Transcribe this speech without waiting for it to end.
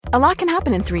A lot can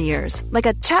happen in 3 years, like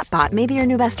a chatbot may be your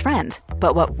new best friend.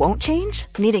 But what won't change?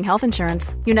 Needing health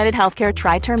insurance. United Healthcare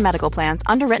Tri-Term Medical Plans,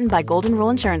 underwritten by Golden Rule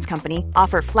Insurance Company,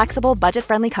 offer flexible,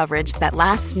 budget-friendly coverage that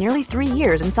lasts nearly 3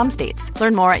 years in some states.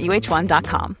 Learn more at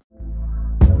uh1.com.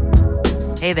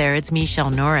 Hey there, it's Michelle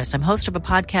Norris. I'm host of a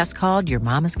podcast called Your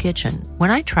Mama's Kitchen.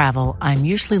 When I travel, I'm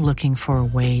usually looking for a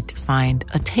way to find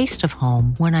a taste of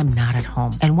home when I'm not at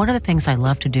home. And one of the things I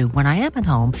love to do when I am at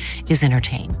home is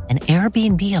entertain. And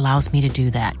Airbnb allows me to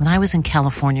do that. When I was in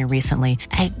California recently,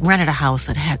 I rented a house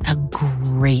that had a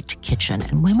great kitchen.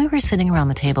 And when we were sitting around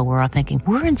the table, we're all thinking,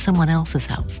 we're in someone else's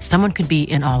house. Someone could be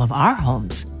in all of our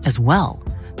homes as well.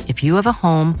 If you have a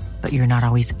home, but you're not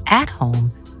always at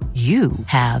home, you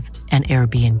have an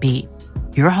Airbnb.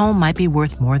 Your home might be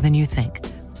worth more than you think.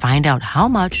 Find out how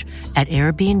much at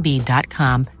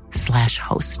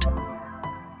airbnb.com/host.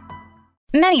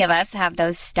 Many of us have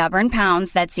those stubborn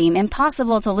pounds that seem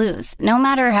impossible to lose, no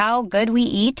matter how good we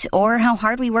eat or how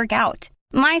hard we work out.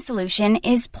 My solution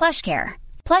is PlushCare.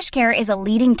 PlushCare is a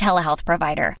leading telehealth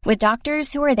provider with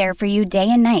doctors who are there for you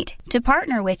day and night to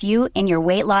partner with you in your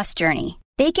weight loss journey.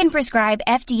 They can prescribe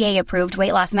FDA-approved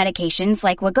weight loss medications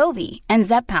like Wegovy and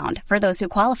Zepbound for those who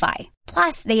qualify.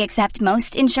 Plus, they accept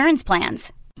most insurance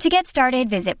plans. To get started,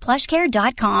 visit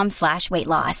plushcare.com/weight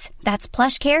loss. That's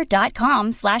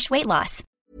plushcare.com/weight loss.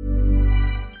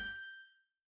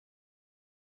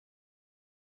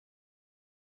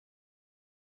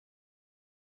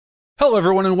 Hello,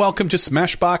 everyone, and welcome to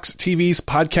Smashbox TV's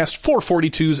podcast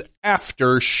 442's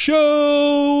After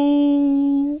Show.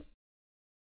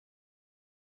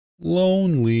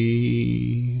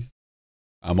 Lonely.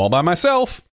 I'm all by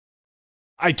myself.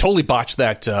 I totally botched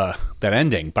that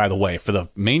ending, by the way, for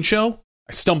the main show.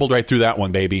 I stumbled right through that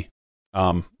one, baby.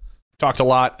 Talked a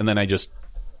lot, and then I just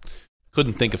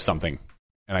couldn't think of something,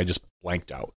 and I just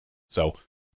blanked out. So,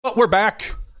 but we're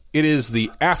back. It is the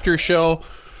after show.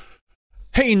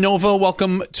 Hey, Nova,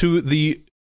 welcome to the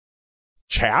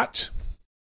chat.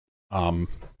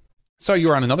 Saw you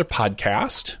were on another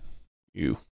podcast.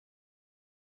 You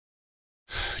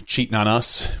cheating on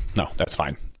us. No, that's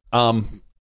fine. I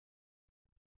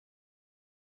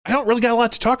don't really got a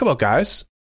lot to talk about, guys.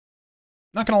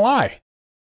 Not gonna lie.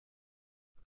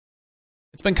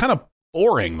 It's been kind of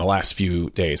boring the last few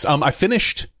days. I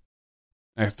finished,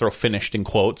 I throw finished in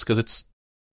quotes because it's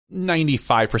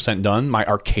 95% done, my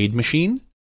arcade machine.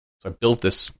 So I built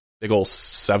this big old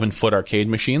 7-foot arcade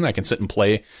machine that I can sit and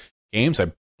play games.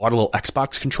 I bought a little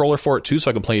Xbox controller for it too, so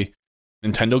I can play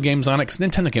Nintendo games on it, because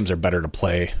Nintendo games are better to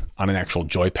play on an actual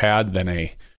joypad than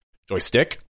a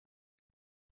joystick.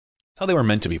 That's how they were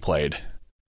meant to be played.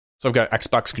 So I've got an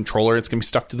Xbox controller. It's going to be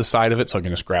stuck to the side of it, so I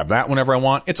can just grab that whenever I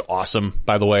want. It's awesome,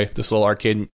 by the way, this little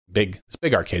big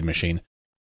arcade machine.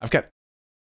 I've got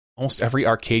almost every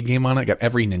arcade game on it. I got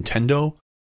every Nintendo,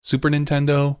 Super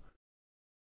Nintendo,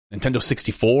 Nintendo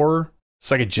 64,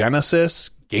 Sega Genesis,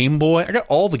 Game Boy. I got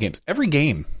all the games. Every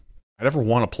game I'd ever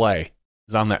want to play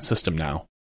is on that system now.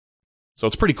 So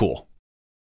it's pretty cool.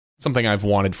 Something I've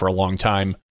wanted for a long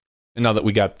time. And now that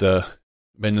we got been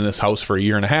in this house for a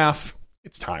year and a half,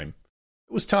 it's time.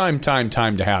 It was time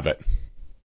to have it.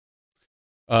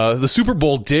 The Super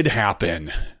Bowl did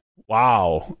happen.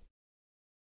 Wow.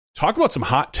 Talk about some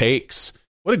hot takes.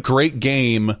 What a great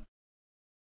game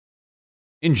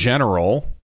in general.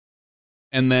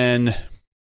 And then,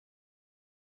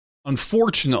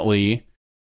 unfortunately,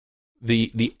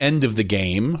 the end of the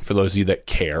game, for those of you that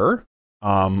care,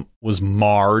 was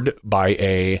marred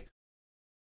by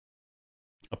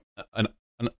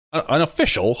an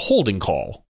official holding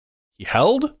call. He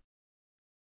held.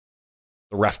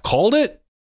 The ref called it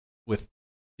with,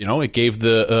 it gave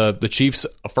the Chiefs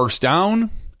a first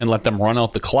down and let them run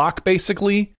out the clock,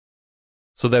 basically,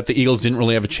 so that the Eagles didn't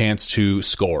really have a chance to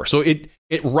score. So it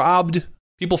robbed,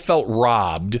 people felt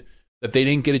robbed that they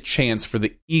didn't get a chance for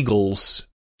the Eagles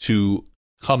to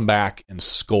come back and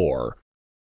score.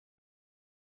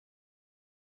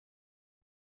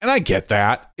 And I get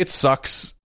that. It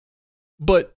sucks.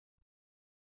 But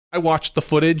I watched the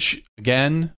footage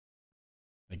again,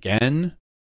 and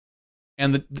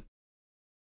the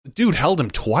dude held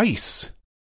him twice.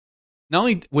 Not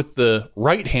only with the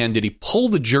right hand did he pull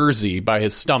the jersey by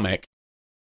his stomach,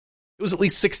 it was at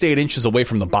least 6 to 8 inches away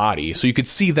from the body, so you could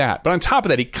see that. But on top of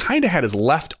that, he kind of had his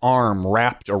left arm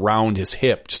wrapped around his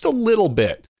hip, just a little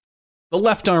bit. The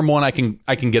left arm one I can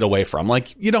get away from.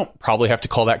 Like, you don't probably have to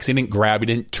call that because he didn't grab, he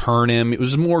didn't turn him. It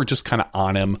was more just kind of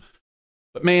on him.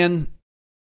 But man,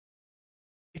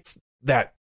 it's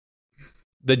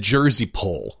the jersey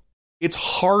pull. It's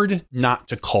hard not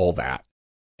to call that.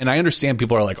 And I understand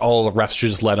people are like, oh, the refs should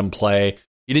just let him play.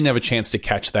 He didn't have a chance to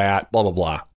catch that, blah, blah,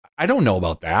 blah. I don't know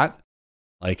about that.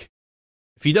 Like,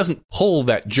 if he doesn't pull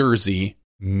that jersey,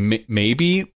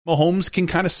 maybe Mahomes can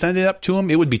kind of send it up to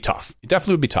him. It would be tough. It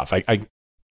definitely would be tough.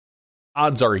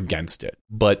 Odds are against it.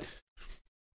 But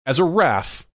as a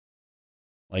ref,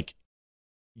 like,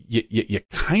 you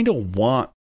kind of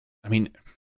want, I mean,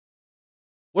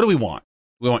 what do we want?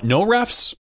 Do we want no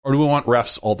refs, or do we want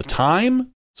refs all the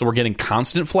time? So we're getting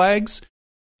constant flags.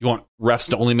 You want refs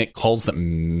to only make calls that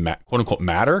quote unquote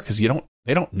matter, because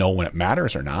they don't know when it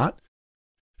matters or not.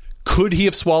 Could he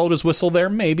have swallowed his whistle there?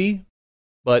 Maybe,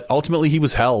 but ultimately he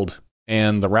was held,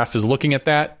 and the ref is looking at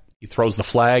that. He throws the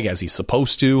flag as he's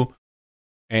supposed to,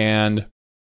 and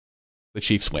the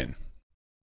Chiefs win.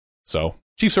 So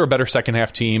Chiefs are a better second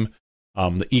half team.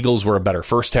 The Eagles were a better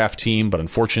first half team, but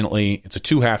unfortunately it's a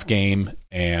 2-half game,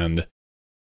 and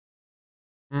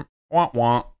wah,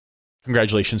 wah.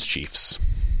 Congratulations, Chiefs.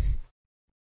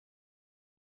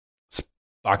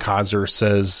 Bachhauser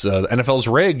says the NFL's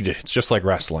rigged. It's just like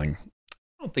wrestling.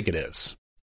 I don't think it is.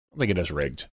 I don't think it is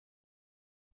rigged.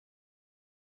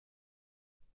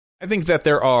 I think that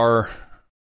there are,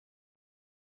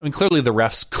 I mean, clearly the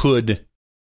refs could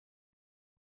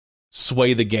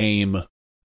sway the game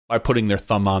by putting their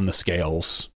thumb on the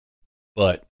scales,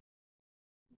 but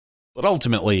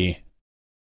ultimately,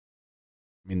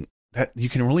 I mean, that you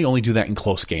can really only do that in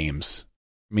close games.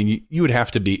 I mean, you would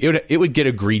have to be, it would get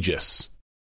egregious.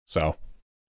 So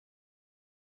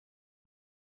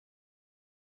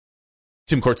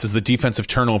Tim Court says the defensive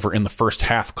turnover in the first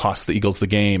half cost the Eagles the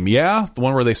game. Yeah, the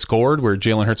one where they scored, where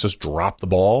Jalen Hurts just dropped the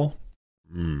ball.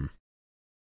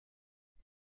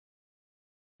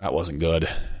 That wasn't good.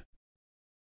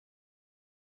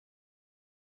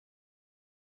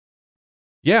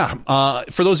 Yeah,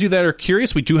 for those of you that are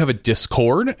curious, we do have a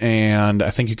Discord, and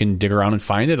I think you can dig around and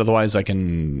find it. Otherwise, I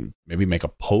can maybe make a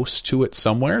post to it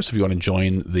somewhere. So if you want to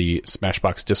join the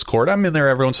Smashbox Discord, I'm in there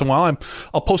every once in a while.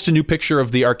 I'll post a new picture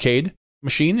of the arcade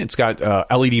machine. It's got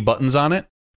LED buttons on it.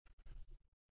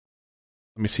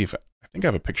 Let me see if I think I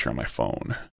have a picture on my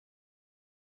phone.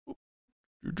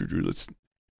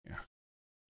 Yeah.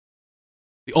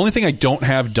 The only thing I don't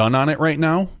have done on it right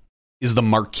now is the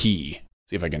marquee.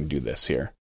 See if I can do this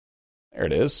here. There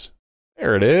it is.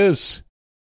 There it is.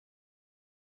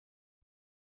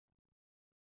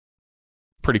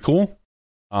 Pretty cool.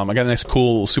 I got a nice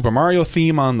cool Super Mario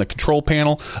theme on the control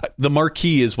panel. The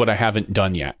marquee is what I haven't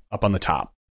done yet up on the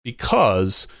top,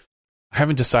 because I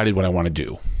haven't decided what I want to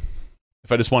do.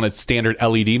 If I just want a standard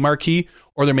LED marquee,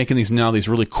 or they're making these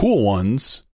really cool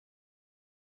ones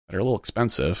that are a little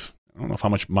expensive. I don't know how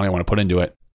much money I want to put into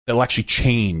it. They'll actually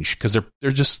change, because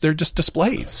they're just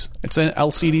displays. It's an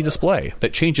LCD display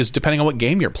that changes depending on what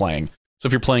game you're playing. So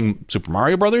if you're playing Super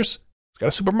Mario Brothers, it's got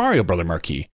a Super Mario Brother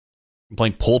marquee. If you're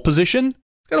playing pole position,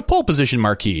 it's got a pole position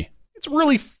marquee. It's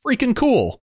really freaking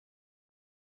cool.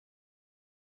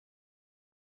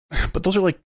 But those are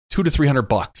like $200 to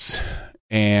 $300,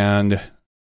 and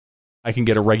I can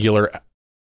get a regular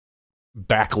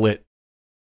backlit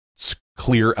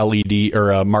clear LED or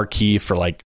a marquee for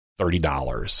like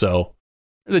 $30. So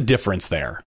there's a difference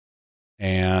there.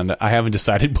 And I haven't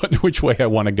decided which way I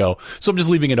want to go. So I'm just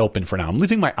leaving it open for now. I'm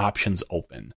leaving my options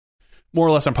open. More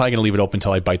or less, I'm probably going to leave it open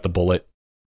until I bite the bullet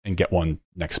and get one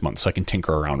next month, so I can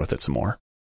tinker around with it some more.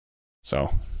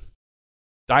 So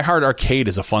Die Hard Arcade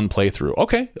is a fun playthrough.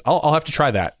 Okay, I'll have to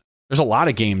try that. There's a lot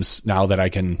of games now that I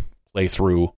can play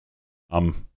through.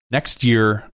 Next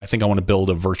year, I think I want to build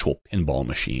a virtual pinball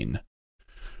machine.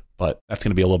 But that's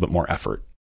going to be a little bit more effort,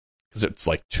 because it's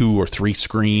like 2 or 3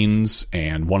 screens,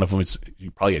 and one of them is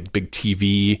probably a big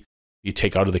TV you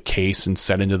take out of the case and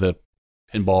set into the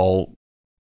pinball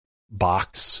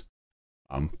box.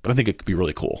 But I think it could be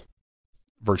really cool.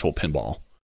 Virtual pinball.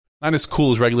 Not as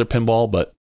cool as regular pinball,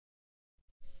 but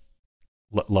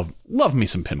love me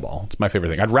some pinball. It's my favorite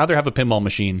thing. I'd rather have a pinball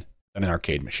machine than an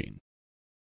arcade machine.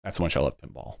 That's how much I love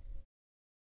pinball.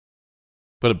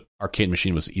 But an arcade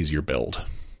machine was easier build.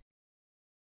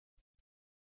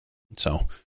 So,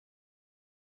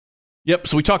 yep.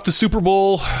 So we talked the Super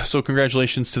Bowl. So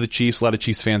congratulations to the Chiefs. A lot of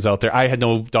Chiefs fans out there. I had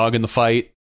no dog in the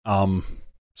fight.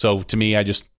 So to me, I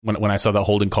just when I saw that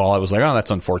holding call, I was like, oh,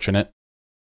 that's unfortunate.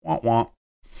 Wah,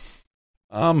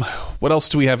 wah. What else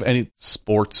do we have? Any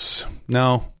sports?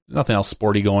 No, nothing else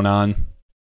sporty going on.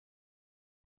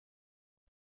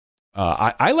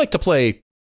 I like to play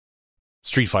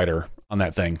Street Fighter on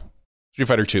that thing. Street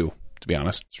Fighter 2, to be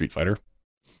honest. Street Fighter.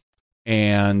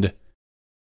 And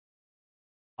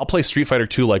I'll play Street Fighter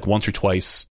 2 like once or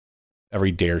twice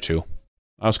every day or two.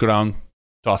 I'll just go down,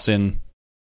 toss in,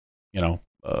 a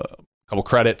couple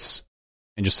credits,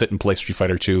 and just sit and play Street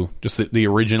Fighter 2. Just the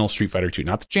original Street Fighter 2.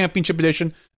 Not the Championship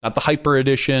Edition, not the Hyper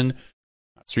Edition,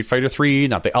 not Street Fighter 3,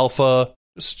 not the Alpha.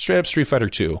 Just straight up Street Fighter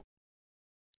 2.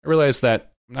 I realized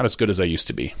that I'm not as good as I used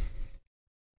to be.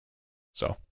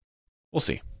 So, we'll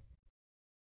see.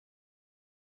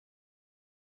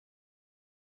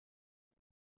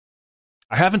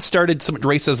 I haven't started.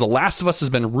 Ray says The Last of Us has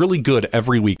been really good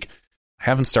every week. I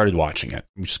haven't started watching it.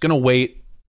 I'm just going to wait.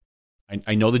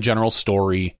 I know the general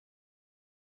story.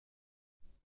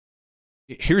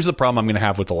 Here's the problem I'm going to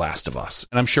have with The Last of Us.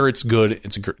 And I'm sure it's good.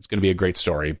 It's going to be a great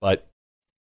story. But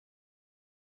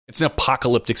it's an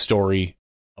apocalyptic story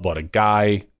about a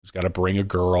guy who's got to bring a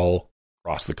girl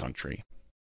across the country.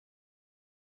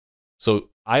 So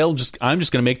I'm just going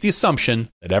to make the assumption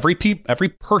that every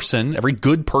person, every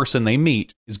good person they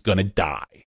meet is going to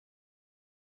die.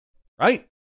 Right?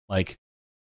 Like,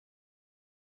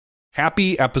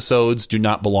 happy episodes do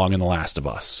not belong in The Last of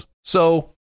Us.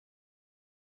 So,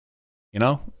 you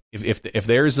know, if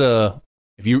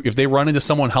they run into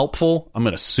someone helpful, I'm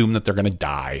going to assume that they're going to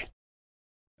die.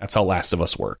 That's how Last of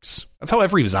Us works. That's how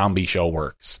every zombie show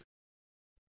works.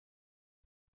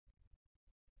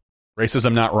 Ray says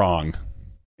I'm not wrong.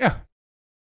 Yeah.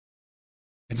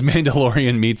 It's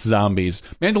Mandalorian meets zombies.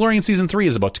 Mandalorian Season 3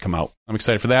 is about to come out. I'm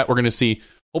excited for that. We're going to see,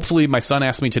 hopefully my son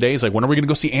asked me today, he's like, when are we going to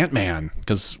go see Ant-Man?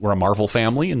 Because we're a Marvel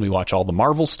family and we watch all the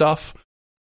Marvel stuff.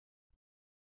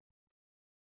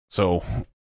 So,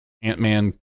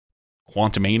 Ant-Man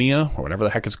Quantumania, or whatever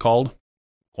the heck it's called,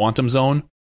 Quantum Zone,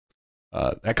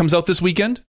 that comes out this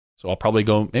weekend. So I'll probably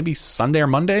go maybe Sunday or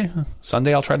Monday.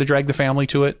 Sunday I'll try to drag the family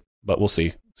to it, but we'll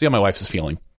see. See how my wife is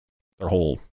feeling. Their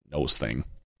whole nose thing.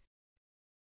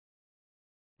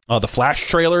 The Flash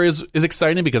trailer is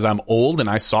exciting because I'm old and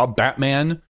I saw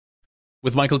Batman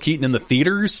with Michael Keaton in the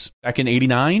theaters back in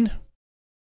 '89.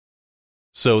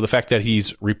 So the fact that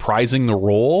he's reprising the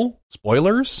role,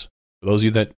 spoilers, for those of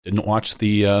you that didn't watch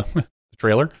the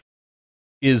trailer,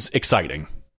 is exciting.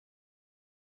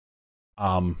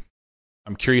 I'm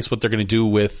curious what they're going to do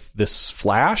with this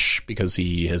Flash because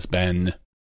he has been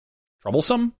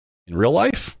troublesome in real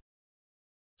life.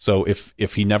 So if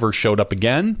he never showed up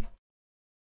again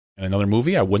in another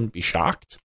movie, I wouldn't be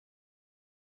shocked.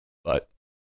 But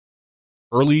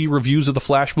early reviews of the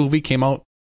Flash movie came out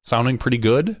sounding pretty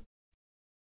good.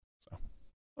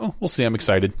 So, we'll see. I'm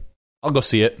excited. I'll go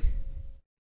see it.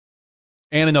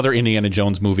 And another Indiana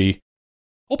Jones movie.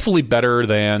 Hopefully better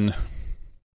than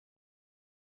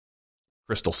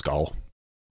Crystal Skull.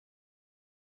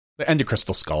 The end of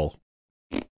Crystal Skull.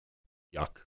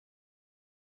 Yuck.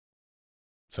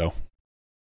 So,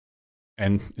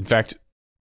 and in fact,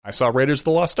 I saw Raiders of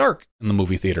the Lost Ark in the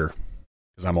movie theater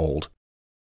because I'm old.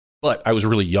 But I was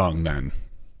really young then.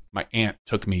 My aunt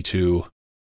took me to,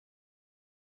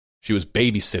 she was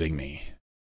babysitting me.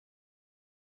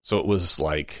 So it was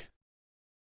like,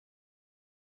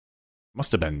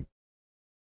 must have been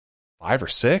 5 or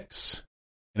 6.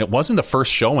 And it wasn't the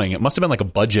first showing. It must have been like a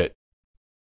budget.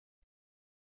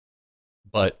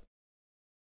 But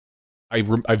I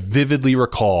vividly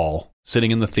recall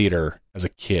sitting in the theater as a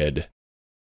kid,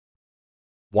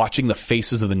 watching the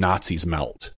faces of the Nazis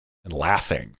melt and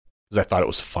laughing because I thought it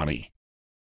was funny.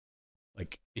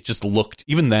 Like, it just looked,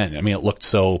 even then, I mean, it looked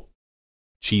so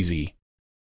cheesy.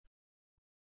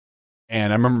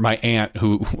 And I remember my aunt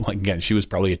who, like, again, she was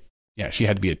probably, she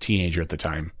had to be a teenager at the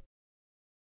time,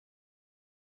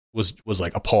 was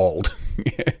like appalled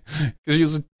because she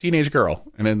was a teenage girl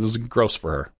and it was gross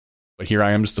for her. But here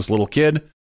I am, just this little kid.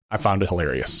 I found it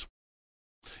hilarious.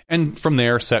 And from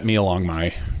there, set me along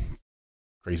my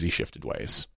crazy shifted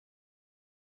ways.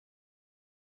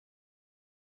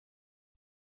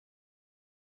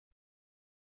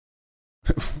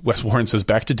 Wes Warren says,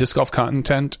 back to disc golf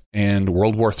content and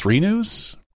World War III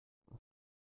news.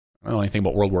 I don't know anything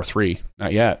about World War III.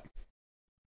 Not yet.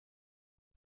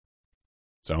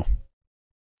 So,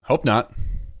 hope not.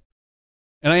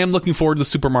 And I am looking forward to the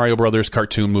Super Mario Brothers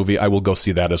cartoon movie. I will go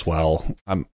see that as well.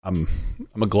 I'm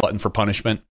a glutton for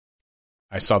punishment.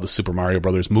 I saw the Super Mario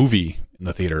Brothers movie in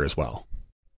the theater as well.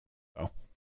 So,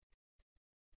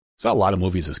 saw a lot of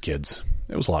movies as kids.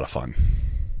 It was a lot of fun.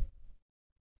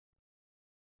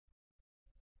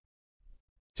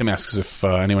 Tim asks if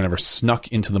anyone ever snuck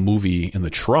into the movie in the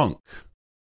trunk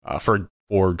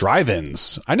for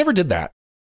drive-ins. I never did that.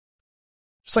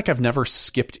 Just like I've never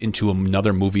skipped into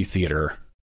another movie theater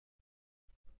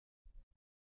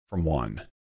from one.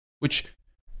 Which,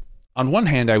 on one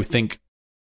hand, I would think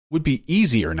would be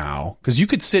easier now. Because you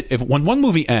could sit, when one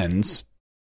movie ends,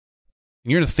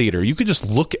 and you're in a theater, you could just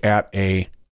look at the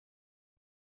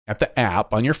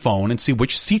app on your phone and see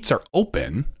which seats are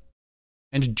open.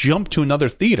 and jump to another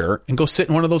theater and go sit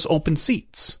in one of those open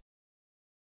seats.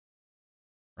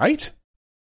 Right?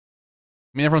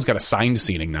 I mean, everyone's got assigned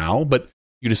seating now, but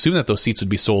you'd assume that those seats would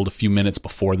be sold a few minutes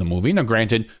before the movie. Now,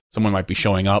 granted, someone might be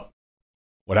showing up,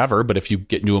 whatever, but if you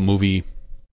get into a movie,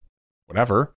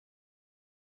 whatever,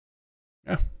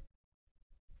 yeah.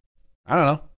 I don't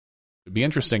know. It'd be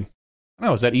interesting. I don't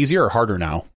know, is that easier or harder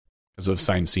now because of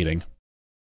assigned seating?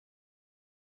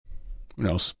 Who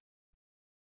knows?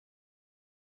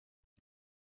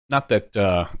 Not that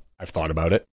I've thought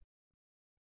about it.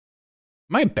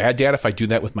 Am I a bad dad if I do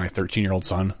that with my 13-year-old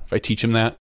son? If I teach him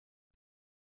that?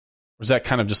 Or is that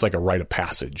kind of just like a rite of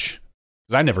passage?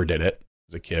 Because I never did it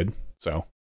as a kid, so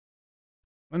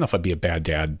I don't know if I'd be a bad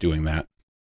dad doing that.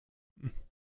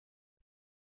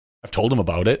 I've told him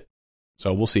about it,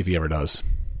 so we'll see if he ever does.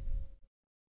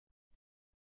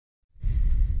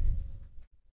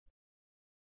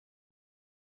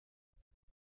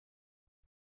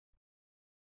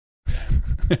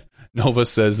 Nova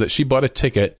says that she bought a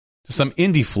ticket to some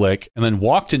indie flick and then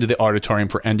walked into the auditorium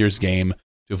for Ender's Game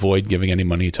to avoid giving any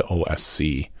money to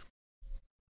OSC.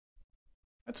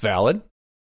 That's valid.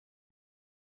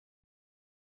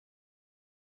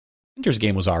 Ender's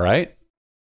Game was all right.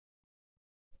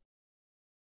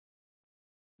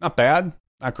 Not bad.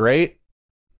 Not great.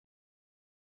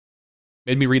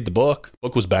 Made me read the book.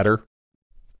 Book was better,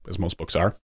 as most books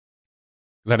are.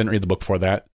 Because I didn't read the book before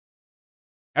that.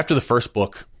 After the first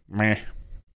book, they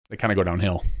kind of go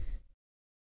downhill.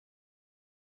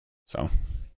 So,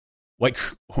 like,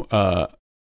 are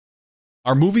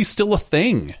movies still a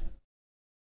thing?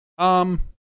 Yeah,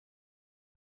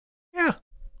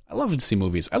 I love to see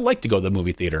movies. I like to go to the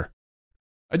movie theater.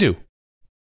 I do.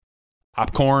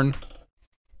 Popcorn.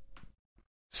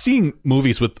 Seeing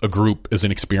movies with a group is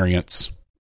an experience.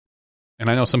 And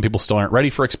I know some people still aren't ready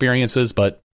for experiences,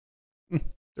 but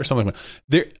there's something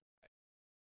there.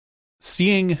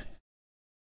 Seeing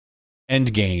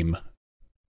Endgame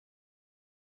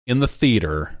in the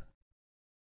theater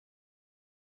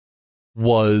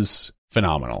was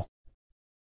phenomenal.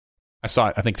 I saw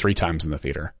it, I think, 3 times in the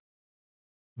theater.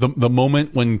 The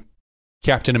moment when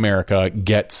Captain America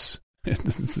gets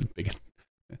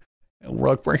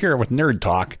we're here with nerd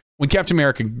talk. When Captain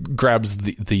America grabs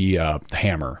the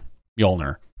hammer,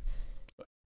 Mjolnir.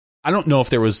 I don't know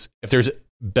if there's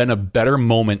been a better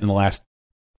moment in the last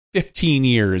 15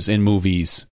 years in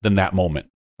movies than that moment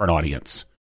for an audience.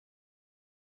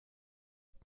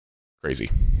 Crazy.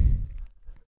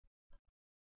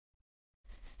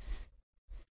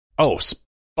 Oh,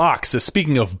 Spock says,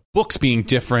 speaking of books being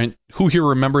different, who here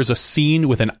remembers a scene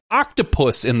with an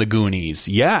octopus in the Goonies?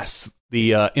 Yes,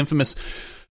 the infamous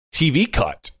TV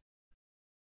cut.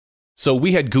 So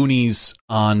we had Goonies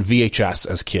on VHS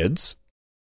as kids,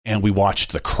 and we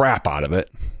watched the crap out of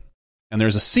it. And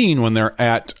there's a scene when they're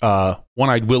at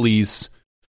One-Eyed Willie's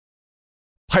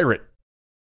pirate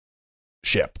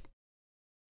ship.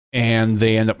 And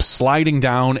they end up sliding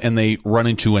down and they run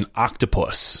into an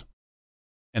octopus.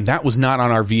 And that was not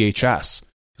on our VHS.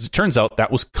 Because it turns out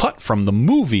that was cut from the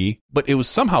movie, but it was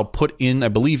somehow put in, I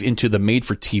believe, into the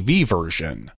made-for-TV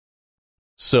version.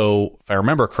 So, if I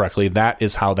remember correctly, that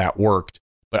is how that worked.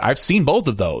 But I've seen both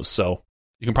of those, so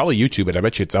you can probably YouTube it. I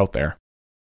bet you it's out there.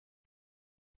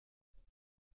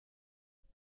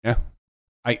 Yeah.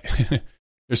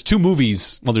 There's 2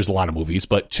 movies. Well, there's a lot of movies,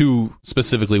 but 2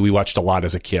 specifically we watched a lot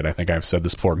as a kid. I think I've said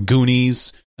this before.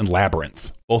 Goonies and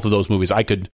Labyrinth. Both of those movies I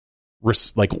could,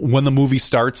 like, when the movie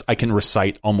starts, I can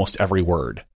recite almost every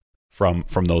word from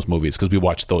those movies because we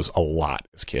watched those a lot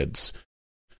as kids.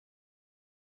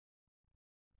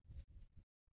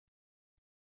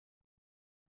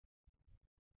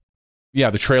 Yeah,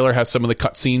 the trailer has some of the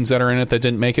cutscenes that are in it that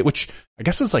didn't make it, which I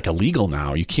guess is like illegal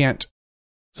now. You can't.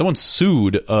 Someone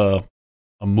sued a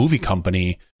movie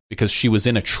company because she was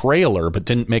in a trailer but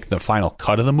didn't make the final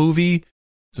cut of the movie.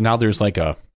 So now there's like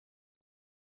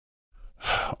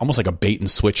almost like a bait and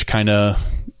switch kind of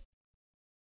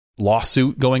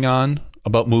lawsuit going on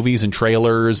about movies and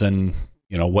trailers and,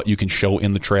 you know, what you can show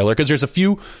in the trailer. Because there's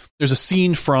a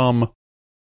scene from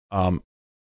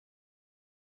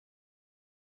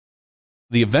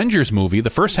the Avengers movie, the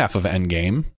first half of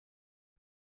Endgame,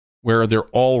 where they're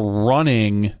all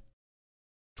running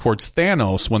towards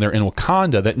Thanos when they're in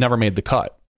Wakanda that never made the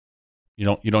cut. You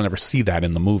don't ever see that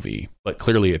in the movie, but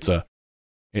clearly it's a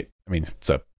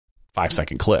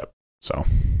 5-second clip. So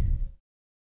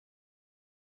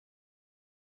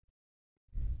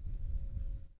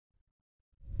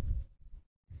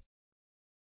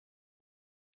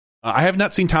I have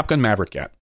not seen Top Gun Maverick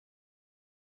yet.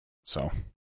 So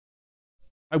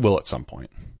I will at some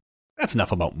point. That's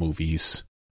enough about movies.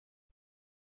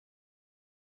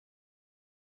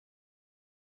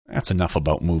 That's enough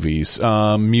about movies.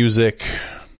 Music.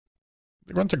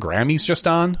 They went to Grammys just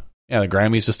on. Yeah, the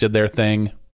Grammys just did their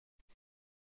thing.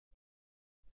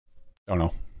 Don't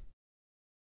know.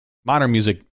 Modern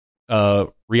music.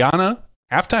 Rihanna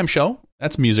halftime show.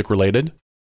 That's music related.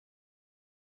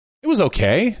 It was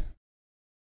okay.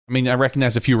 I mean, I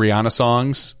recognize a few Rihanna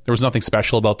songs. There was nothing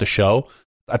special about the show.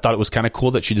 I thought it was kind of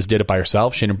cool that she just did it by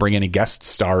herself. She didn't bring any guest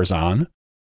stars on.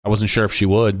 I wasn't sure if she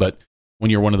would, but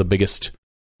when you're one of the biggest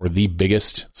or the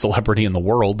biggest celebrity in the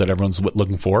world that everyone's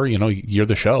looking for, you know, you're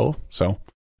the show. So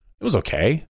it was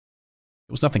okay.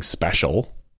 It was nothing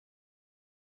special.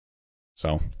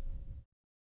 So.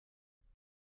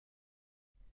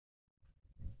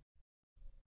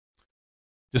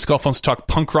 Disc Golf wants to talk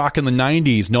punk rock in the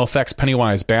 90s. NoFX,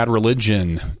 Pennywise, Bad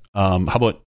Religion. How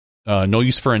about No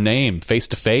Use for a Name, Face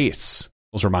to Face?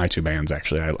 Those were my two bands,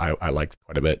 actually. I liked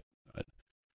quite a bit.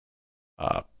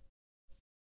 The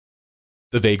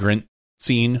Vagrant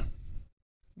scene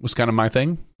was kind of my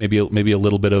thing. Maybe a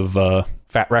little bit of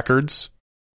Fat Records.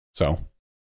 So.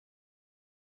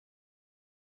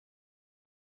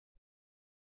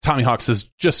 Tommy Hawk says,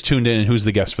 just tuned in, and who's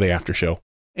the guest for the after show?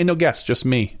 Ain't no guest, just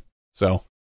me. So.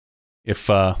 If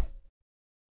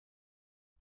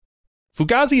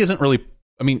Fugazi isn't really,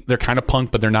 I mean, they're kind of punk,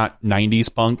 but they're not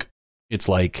 90s punk. It's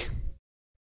like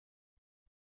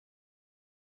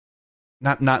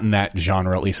not in that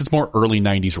genre, at least. It's more early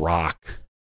 90s rock.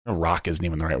 Rock isn't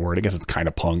even the right word. I guess it's kind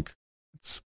of punk.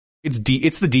 It's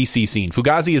the DC scene.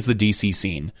 Fugazi is the DC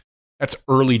scene. That's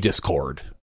early Discord,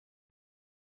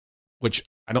 which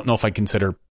I don't know if I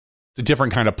consider. It's a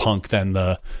different kind of punk than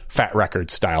the Fat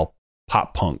Record style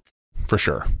pop punk. For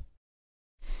sure.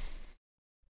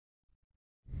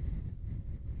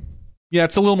 Yeah,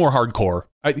 it's a little more hardcore.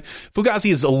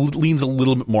 Fugazi leans a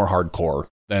little bit more hardcore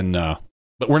than,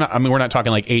 but we're not. I mean, we're not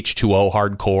talking like H2O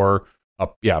hardcore.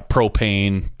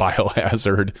 Propane,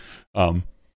 Biohazard.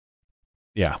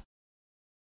 Yeah.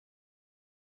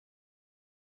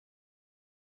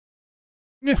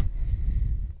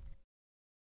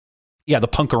 The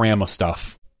Punkorama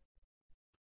stuff.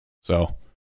 So.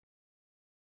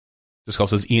 This call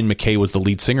says Ian MacKaye was the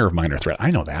lead singer of Minor Threat.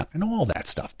 I know that. I know all that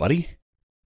stuff, buddy.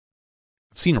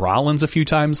 I've seen Rollins a few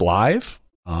times live.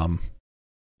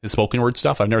 His spoken word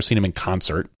stuff. I've never seen him in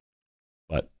concert.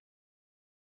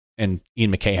 And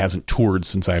Ian MacKaye hasn't toured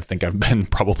since I think I've been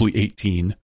probably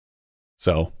 18.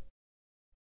 So.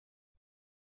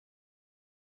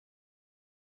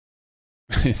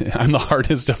 I'm the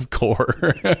hardest of core.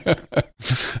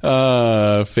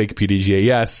 Fake PDGA.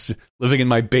 Yes. Living in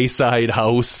my Bayside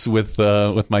house with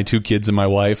my two kids and my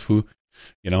wife who,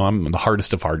 I'm the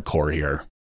hardest of hardcore here.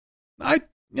 I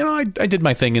did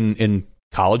my thing in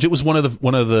college. It was one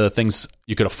of the things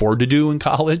you could afford to do in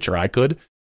college, or I played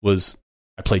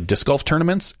disc golf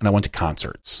tournaments and I went to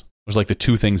concerts. It was like the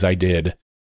two things I did.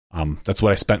 That's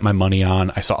what I spent my money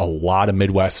on. I saw a lot of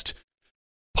Midwest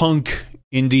punk,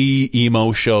 indie,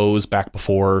 emo shows back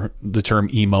before the term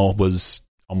emo was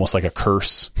almost like a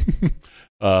curse.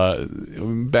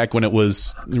 Back when it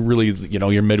was really,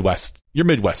 your Midwest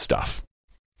stuff.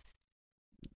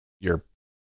 Your,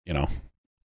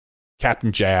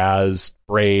 Captain Jazz,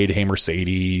 Braid, Hey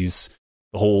Mercedes,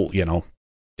 the whole,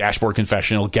 Dashboard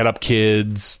Confessional, Get Up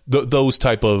Kids, those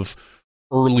type of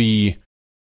early,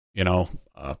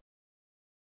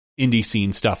 indie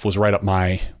scene stuff was right up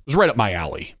my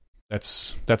alley.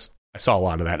 That's I saw a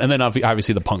lot of that. And then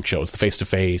obviously the punk shows, the Face to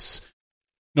Face,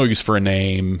 No Use for a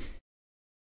Name,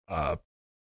 all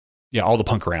the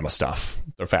Punkorama stuff,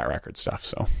 the Fat Record stuff.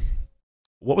 So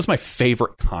what was my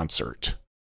favorite concert?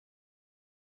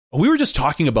 We were just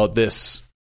talking about this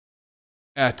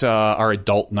at our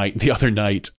adult night the other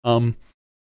night.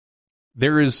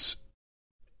 There is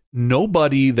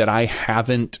nobody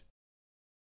that's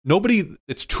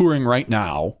touring right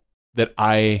now that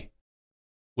I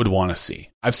would want to see.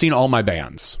 I've seen all my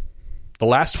bands. The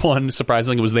last one,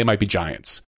 surprisingly, was They Might Be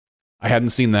Giants. I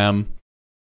hadn't seen them,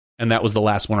 and that was the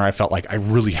last one where I felt like I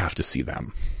really have to see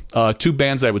them. Two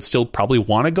bands that I would still probably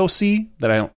want to go see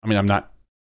that I'm not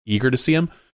eager to see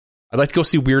them. I'd like to go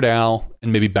see Weird Al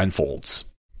and maybe Ben Folds.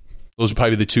 Those are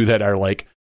probably the two that are like,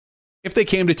 if they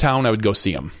came to town, I would go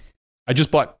see them. I just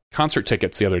bought concert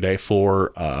tickets the other day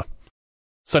for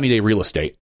Sunny Day Real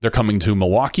Estate. They're coming to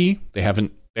Milwaukee. They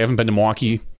haven't been to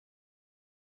Milwaukee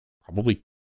probably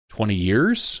 20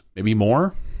 years, maybe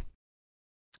more.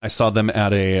 I saw them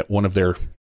at one of their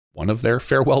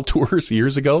farewell tours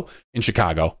years ago in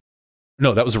Chicago.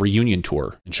 No, that was a reunion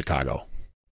tour in Chicago.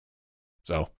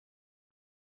 So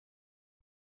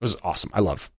it was awesome. I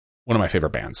love one of my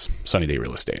favorite bands, Sunny Day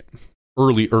Real Estate.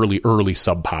 Early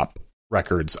Sub Pop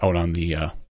records out on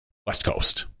the West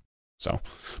Coast. So,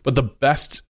 but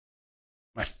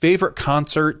my favorite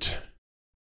concert,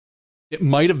 it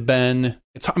might have been,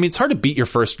 it's hard to beat your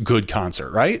first good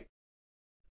concert, right?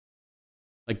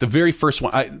 Like the very first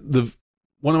one,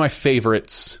 one of my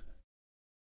favorites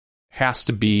has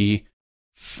to be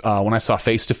when I saw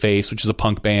Face to Face, which is a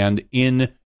punk band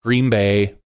in Green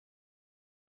Bay.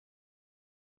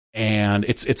 And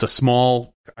it's a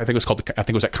small, I think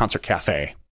it was at Concert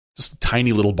Cafe, just a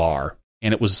tiny little bar.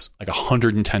 And it was like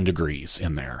 110 degrees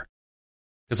in there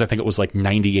because I think it was like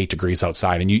 98 degrees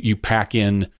outside. And you pack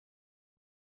in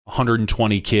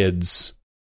 120 kids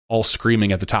all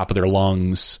screaming at the top of their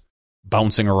lungs,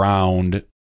 bouncing around.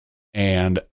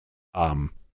 And I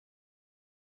don't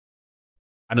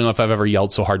know if I've ever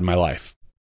yelled so hard in my life.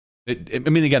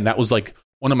 Again, that was like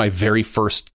one of my very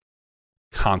first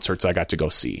concerts I got to go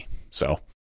see. So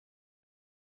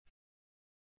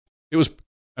it was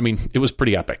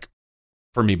pretty epic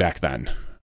for me back then.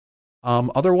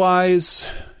 Otherwise,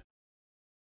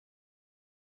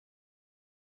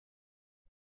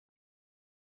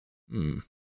 I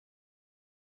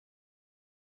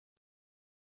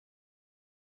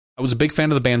was a big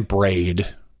fan of the band Braid,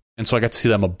 and so I got to see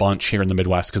them a bunch here in the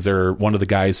Midwest because one of the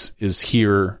guys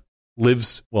two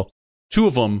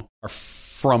of them are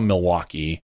from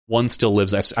Milwaukee. One still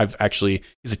lives. He's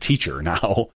a teacher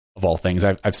now, of all things.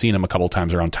 I've seen him a couple of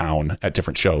times around town at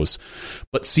different shows,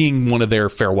 but seeing one of their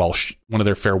farewell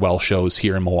shows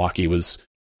here in Milwaukee was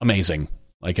amazing.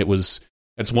 Like it's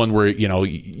one where,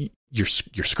 you're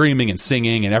screaming and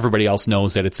singing and everybody else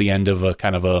knows that it's the end of a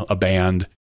kind of a band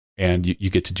and you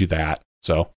get to do that.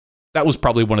 So that was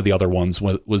probably one of the other ones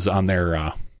was on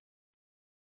their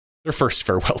first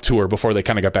farewell tour before they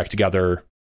kind of got back together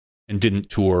and didn't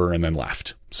tour and then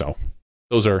left. So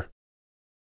those are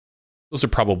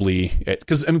probably it.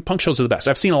 Because punk shows are the best.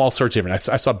 I've seen all sorts of different.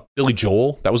 I saw Billy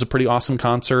Joel. That was a pretty awesome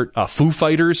concert. Foo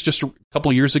Fighters just a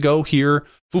couple of years ago here.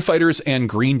 Foo Fighters and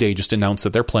Green Day just announced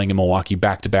that they're playing in Milwaukee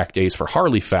back-to-back days for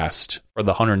Harley Fest for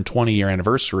the 120-year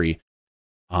anniversary.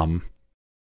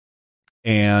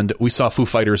 And we saw Foo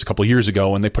Fighters a couple of years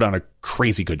ago, and they put on a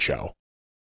crazy good show.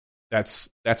 That's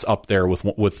up there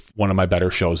with one of my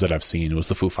better shows that I've seen was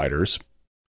the Foo Fighters.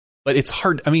 But it's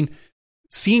hard.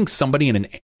 Seeing somebody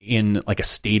in like a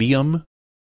stadium,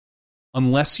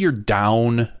 unless you're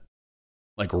down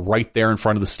like right there in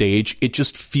front of the stage, it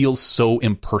just feels so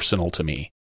impersonal to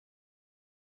me.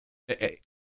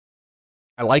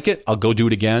 I like it. I'll go do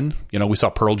it again. We saw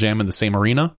Pearl Jam in the same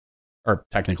arena, or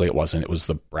technically it wasn't. It was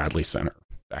the Bradley Center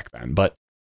back then. But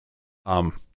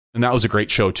and that was a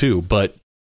great show too. But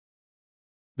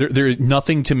there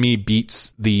nothing to me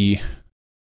beats the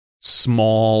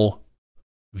small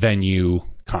venue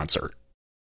concert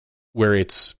where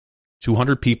it's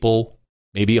 200 people,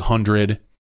 maybe 100,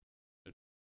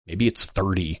 maybe it's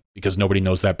 30 because nobody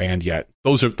knows that band yet.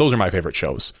 Those are my favorite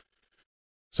shows.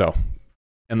 So,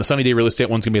 and the Sunny Day Real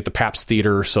Estate one's gonna be at the Pabst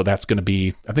Theater, so that's gonna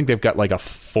be, I think they've got like a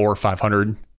 400 or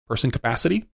 500 person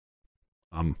capacity.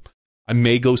 I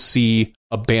may go see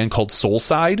a band called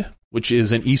Soulside, which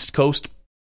is an East Coast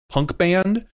punk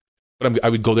band, but I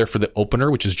would go there for the opener,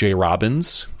 which is Jay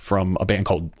Robbins from a band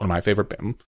called, one of my favorite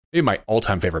band, maybe my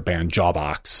all-time favorite band,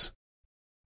 Jawbox.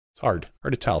 It's hard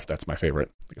to tell if that's my favorite.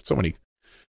 I got so many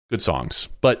good songs.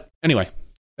 But anyway,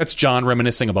 that's John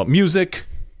reminiscing about music.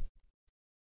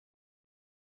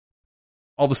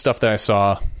 All the stuff that I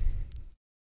saw for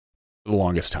the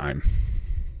longest time.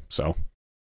 So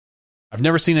I've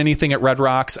never seen anything at Red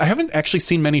Rocks. I haven't actually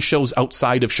seen many shows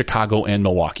outside of Chicago and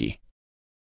Milwaukee.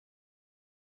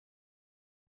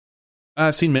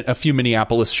 I've seen a few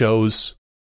Minneapolis shows,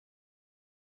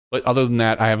 but other than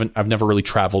that, I've never really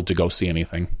traveled to go see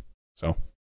anything. So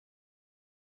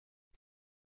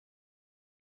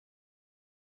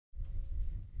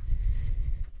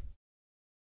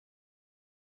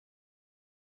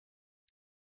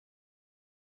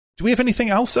do we have anything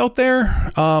else out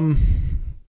there?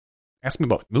 Ask me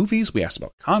about movies. We asked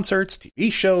about concerts, TV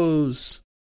shows.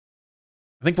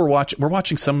 I think we're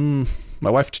watching some. My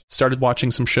wife started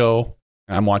watching some show.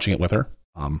 And I'm watching it with her.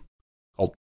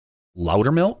 Called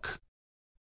Loudermilk.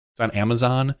 It's on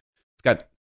Amazon. It's got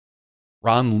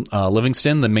Ron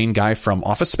Livingston, the main guy from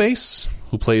Office Space,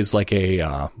 who plays like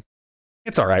a.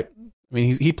 It's all right. I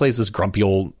mean, he plays this grumpy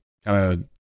old kind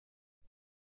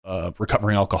of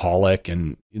recovering alcoholic,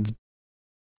 and it's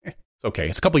okay.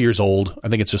 It's a couple years old. I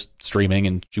think it's just streaming,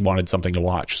 and she wanted something to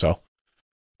watch, so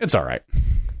it's all right.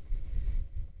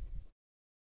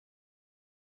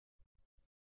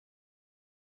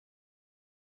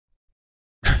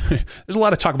 There's a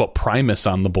lot of talk about Primus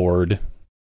on the board.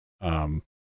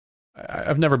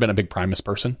 I've never been a big Primus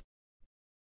person.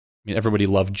 mean, everybody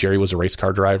loved Jerry Was a Race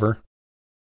Car Driver.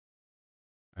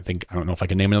 I don't know if I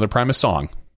can name another Primus song,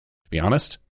 to be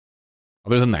honest,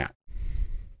 other than that.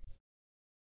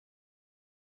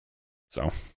 So.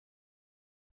 All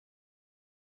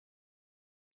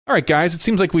right, guys, it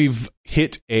seems like we've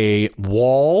hit a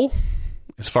wall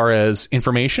as far as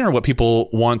information or what people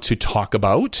want to talk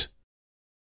about.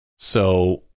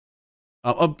 So,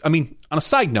 I mean, on a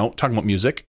side note, talking about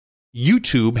music,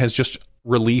 YouTube has just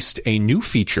released a new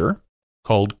feature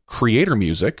called Creator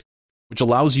Music, which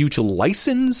allows you to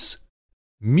license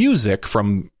music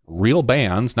from real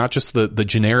bands, not just the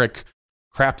generic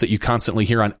crap that you constantly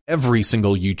hear on every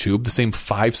single YouTube, the same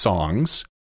 5 songs.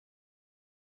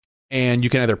 And you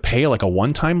can either pay like a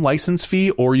one-time license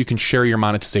fee or you can share your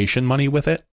monetization money with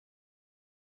it.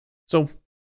 So,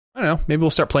 I don't know, maybe we'll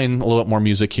start playing a little bit more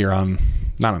music here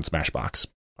not on Smashbox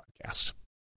podcast.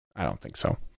 I don't think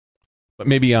so. But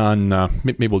maybe on,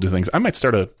 maybe we'll do things. I might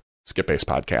start a Skip Bass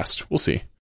podcast. We'll see.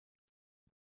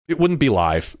 It wouldn't be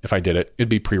live if I did it. It'd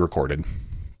be pre-recorded.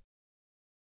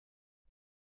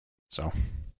 So.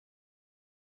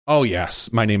 Oh,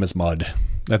 yes. My Name is Mud.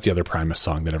 That's the other Primus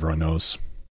song that everyone knows.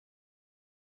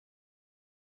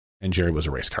 And Jerry Was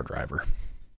a Race Car Driver.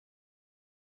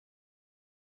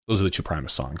 Those are the 2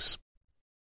 Primus songs.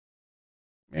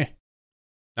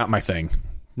 Not my thing.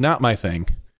 Not my thing.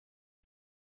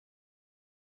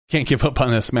 Can't give up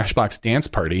on a Smashbox dance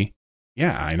party.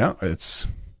 Yeah, I know. It's...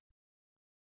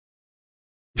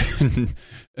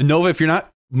 Nova, if you're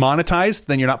not monetized,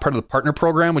 then you're not part of the partner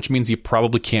program, which means you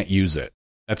probably can't use it.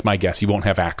 That's my guess. You won't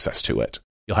have access to it.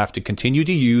 You'll have to continue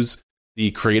to use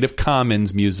the Creative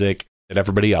Commons music that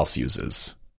everybody else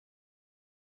uses.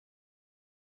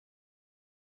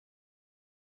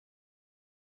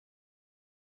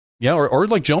 Yeah, or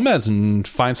like Jomez and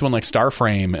find someone like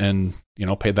Starframe and,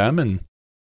 pay them and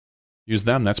use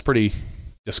them. That's pretty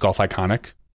disc golf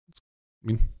iconic. I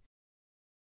mean,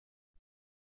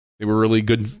 they were really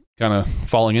good kind of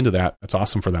falling into that. That's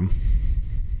awesome for them.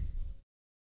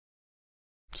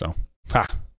 So,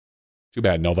 too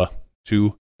bad, Nova.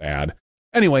 Too bad.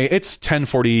 Anyway, it's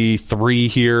 10:43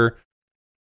 here.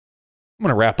 I'm going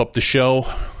to wrap up the show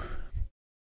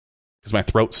because my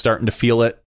throat's starting to feel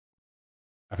it.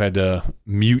 I've had to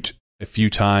mute a few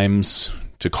times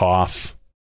to cough.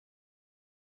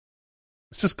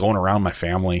 It's just going around my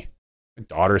family. My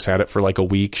daughter's had it for like a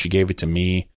week. She gave it to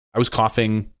me. I was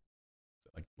coughing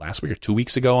like last week or 2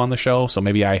 weeks ago on the show, so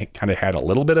maybe I kind of had a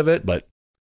little bit of it, but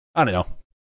I don't know.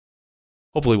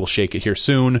 Hopefully we'll shake it here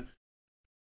soon.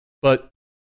 But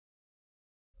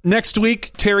next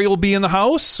week, Terry will be in the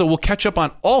house, so we'll catch up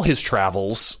on all his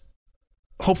travels.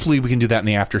 Hopefully we can do that in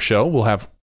the after show. We'll have,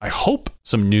 I hope,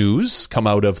 some news come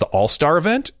out of the All-Star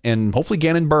event, and hopefully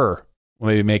Gannon Burr will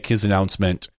maybe make his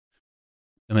announcement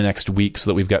in the next week so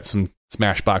that we've got some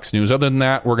Smashbox news. Other than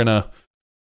that, we'll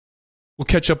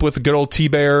catch up with good old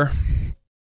T-Bear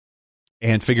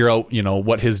and figure out,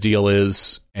 what his deal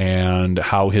is and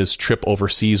how his trip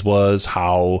overseas was,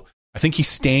 how I think he's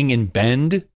staying in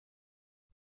Bend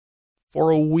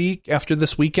for a week after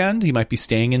this weekend. He might be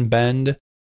staying in Bend.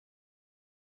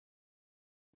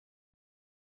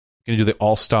 Going to do the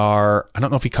All-Star. I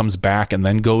don't know if he comes back and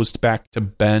then goes back to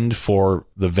Bend for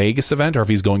the Vegas event or if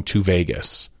he's going to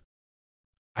Vegas.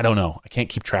 I don't know. I can't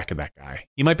keep track of that guy.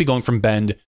 He might be going from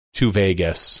Bend to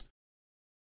Vegas.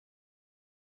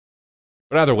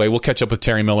 But either way, we'll catch up with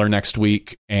Terry Miller next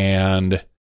week and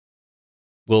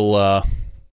we'll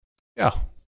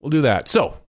do that.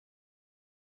 So,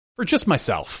 for just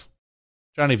myself,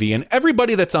 Johnny V, and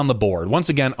everybody that's on the board, once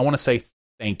again, I want to say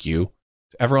thank you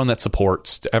to everyone that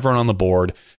supports, to everyone on the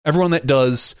board, everyone that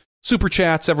does super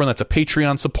chats, everyone that's a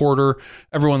Patreon supporter,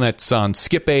 everyone that's on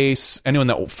Skip Ace, anyone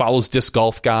that follows Disc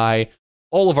Golf Guy,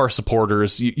 all of our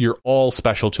supporters, you're all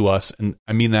special to us. And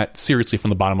I mean that seriously from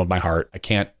the bottom of my heart. I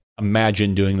can't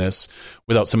imagine doing this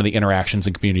without some of the interactions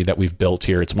and community that we've built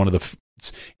here. It's one of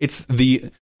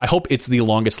the, I hope it's the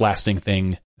longest lasting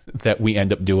thing that we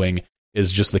end up doing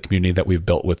is just the community that we've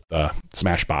built with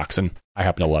Smashbox. And I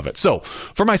happen to love it. So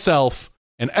for myself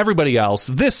and everybody else,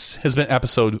 this has been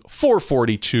episode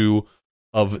 442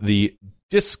 of the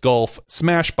Disc Golf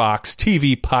Smashbox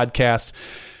TV podcast.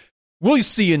 We'll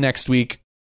see you next week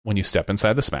when you step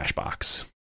inside the Smashbox.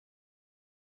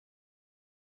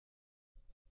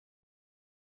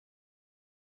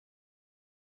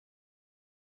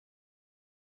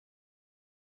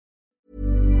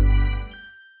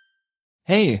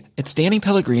 Hey, it's Danny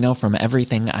Pellegrino from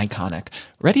Everything Iconic.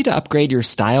 Ready to upgrade your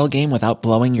style game without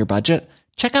blowing your budget?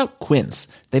 Check out Quince.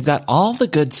 They've got all the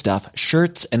good stuff,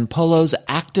 shirts and polos,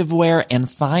 activewear,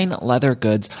 and fine leather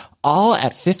goods, all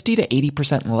at 50 to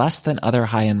 80% less than other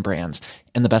high-end brands.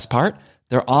 And the best part?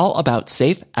 They're all about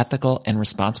safe, ethical, and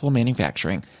responsible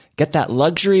manufacturing. Get that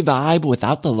luxury vibe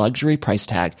without the luxury price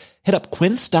tag. Hit up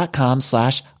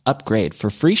quince.com/upgrade for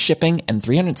free shipping and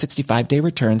 365-day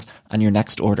returns on your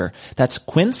next order. That's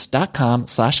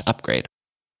quince.com/upgrade.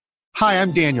 Hi,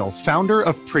 I'm Daniel, founder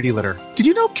of Pretty Litter. Did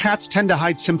you know cats tend to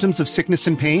hide symptoms of sickness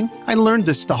and pain? I learned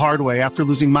this the hard way after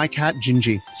losing my cat,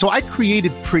 Gingy. So I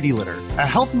created Pretty Litter, a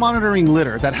health monitoring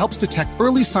litter that helps detect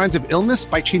early signs of illness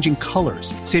by changing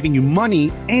colors, saving you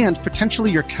money and potentially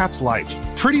your cat's life.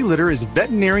 Pretty Litter is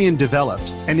veterinarian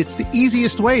developed, and it's the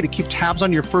easiest way to keep tabs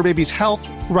on your fur baby's health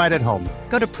right at home.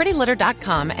 Go to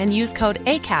prettylitter.com and use code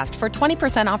ACAST for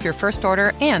 20% off your first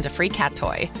order and a free cat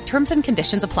toy. Terms and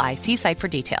conditions apply. See site for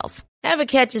details. Ever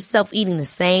catch yourself eating the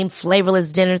same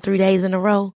flavorless dinner 3 days in a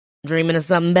row? Dreaming of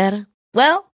something better?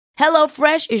 Well,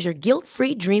 HelloFresh is your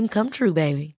guilt-free dream come true,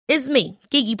 baby. It's me,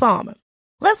 Keke Palmer.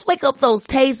 Let's wake up those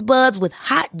taste buds with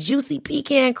hot, juicy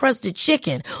pecan-crusted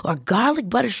chicken or garlic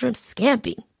butter shrimp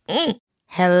scampi.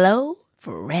 Hello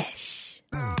Fresh.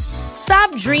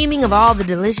 Stop dreaming of all the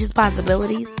delicious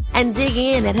possibilities and dig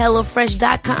in at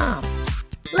HelloFresh.com.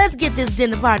 Let's get this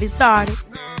dinner party started.